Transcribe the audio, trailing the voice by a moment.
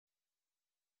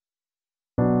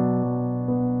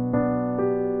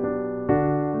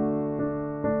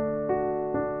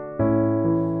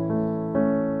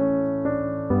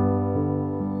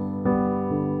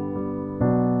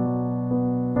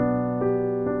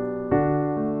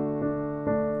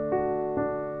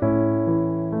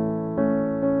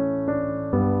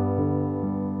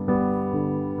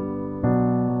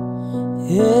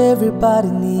Everybody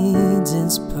needs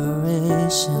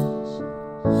inspiration.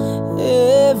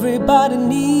 Everybody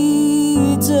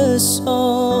needs a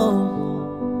song,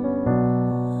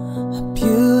 a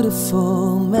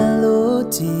beautiful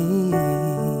melody.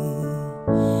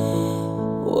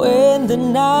 When the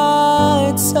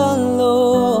nights are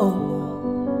long,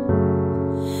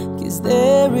 'cause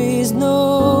there is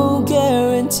no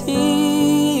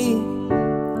guarantee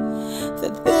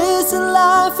that this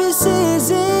life is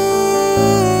easy.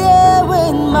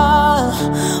 When my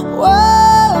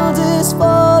world is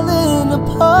falling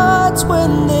apart,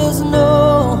 when there's no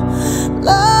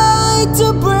light to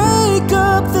break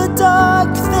up the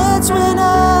dark, that's when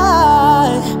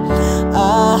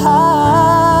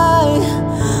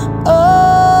oh,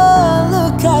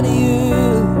 look at you.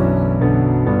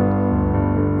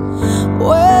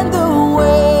 When the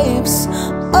waves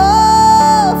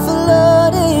are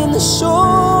flooding the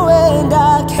shore and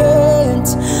I can't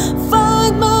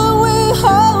find my way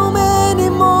home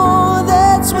anymore,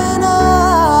 that's when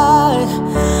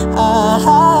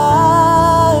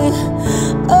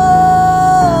oh,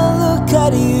 look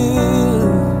at you.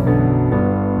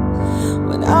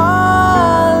 When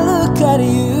I look at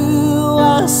you,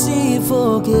 I see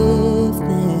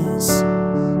forgiveness.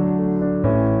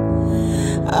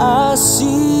 I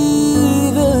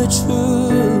see the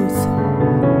truth.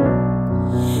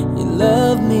 You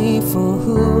love me for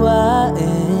who I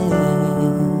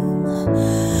am,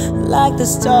 like the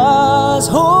stars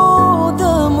hold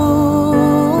the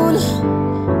moon,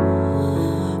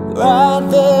 right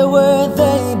there where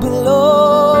they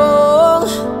belong.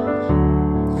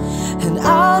 And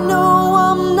I know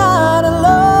I'm not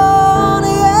alone.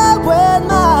 Yeah, when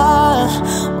my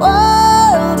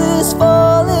world is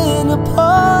falling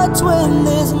apart, when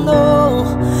there's no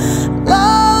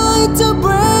light to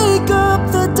break up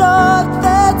the dark,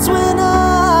 that's when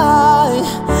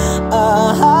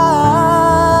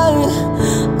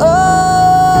oh,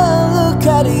 look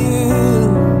at you.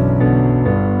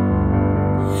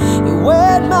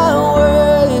 When my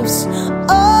waves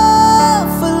are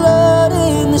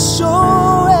flooding the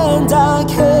shore and I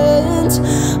can't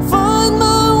find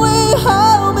my way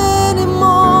home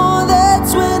anymore,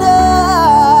 that's when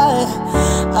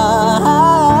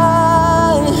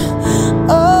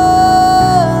oh,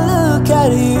 look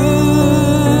at you.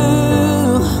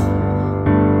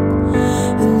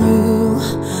 And you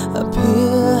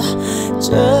appear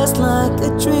just like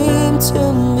a dream to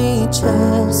me,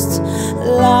 just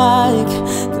like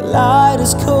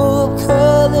kaleidoscope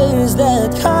colors that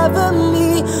cover me.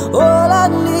 All I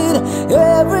need,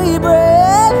 every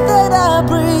breath that I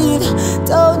breathe.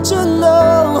 Don't you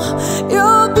know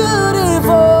you're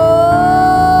beautiful?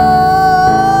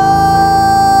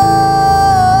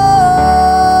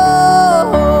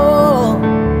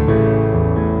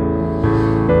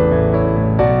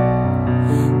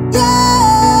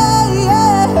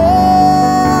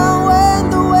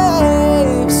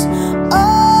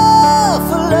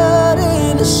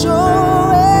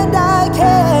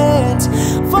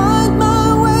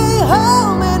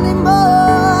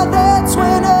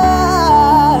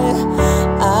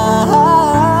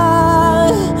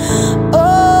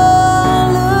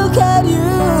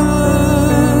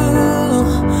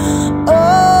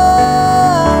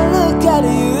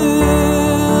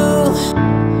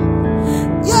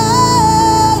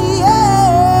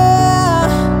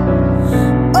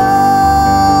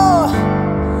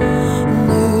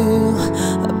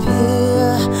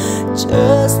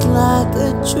 Just like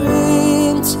a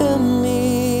dream to me.